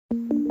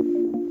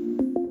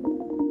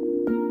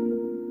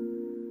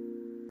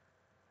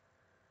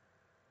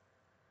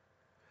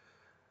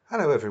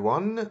Hello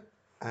everyone.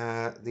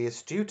 The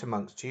astute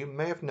amongst you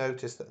may have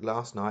noticed that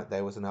last night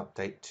there was an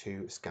update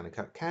to Scanner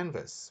Cut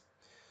Canvas.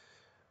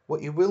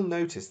 What you will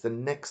notice the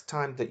next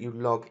time that you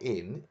log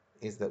in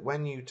is that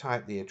when you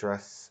type the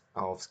address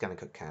of Scanner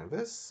Cut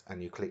Canvas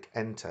and you click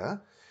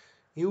enter,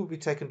 you will be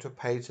taken to a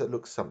page that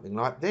looks something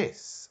like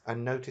this. A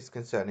notice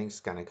concerning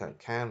Scanner Cut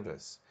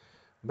Canvas.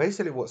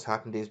 Basically what's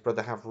happened is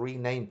Brother have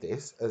renamed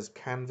this as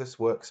Canvas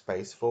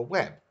Workspace for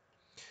Web.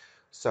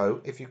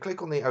 So if you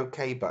click on the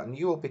OK button,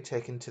 you will be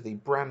taken to the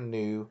brand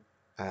new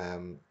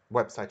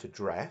website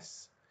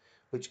address,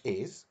 which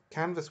is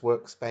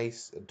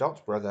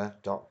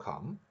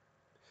canvasworkspace.brother.com.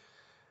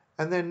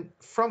 And then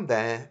from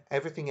there,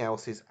 everything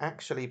else is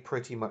actually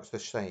pretty much the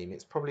same.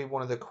 It's probably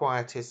one of the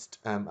quietest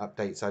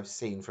updates I've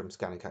seen from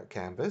Scanner Cut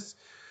Canvas.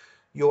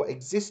 Your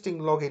existing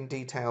login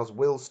details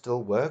will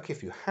still work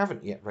if you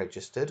haven't yet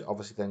registered.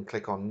 Obviously, then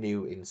click on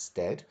New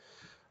instead.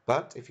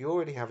 But if you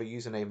already have a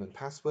username and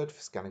password for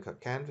Scanner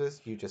Cut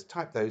Canvas, you just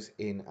type those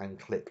in and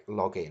click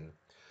Login.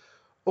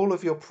 All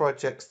of your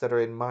projects that are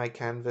in my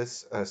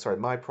projects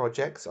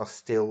are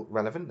still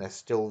relevant. They're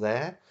still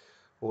there.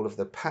 All of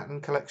the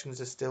pattern collections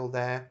are still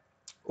there.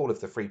 All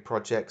of the free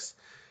projects.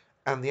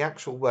 And the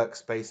actual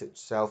workspace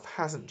itself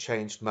hasn't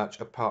changed much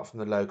apart from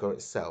the logo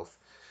itself.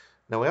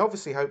 Now, I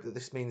obviously hope that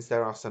this means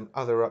there are some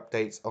other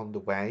updates on the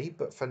way,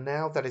 but for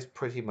now, that is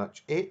pretty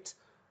much it.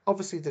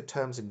 Obviously, the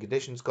terms and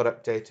conditions got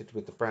updated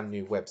with the brand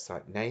new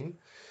website name,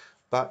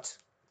 but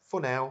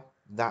for now,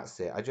 that's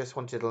it. I just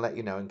wanted to let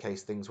you know in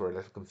case things were a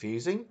little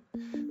confusing.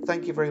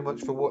 Thank you very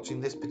much for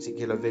watching this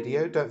particular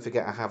video. Don't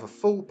forget I have a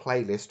full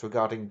playlist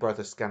regarding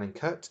Brother Scanning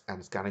Cut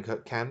and Scanning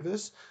Cut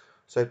Canvas,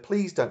 so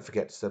please don't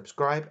forget to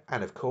subscribe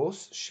and of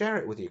course share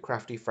it with your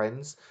crafty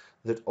friends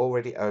that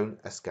already own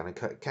a Scanning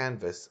Cut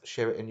Canvas.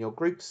 Share it in your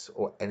groups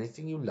or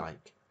anything you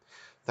like.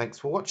 Thanks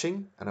for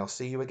watching and I'll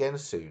see you again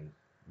soon.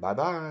 Bye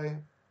bye.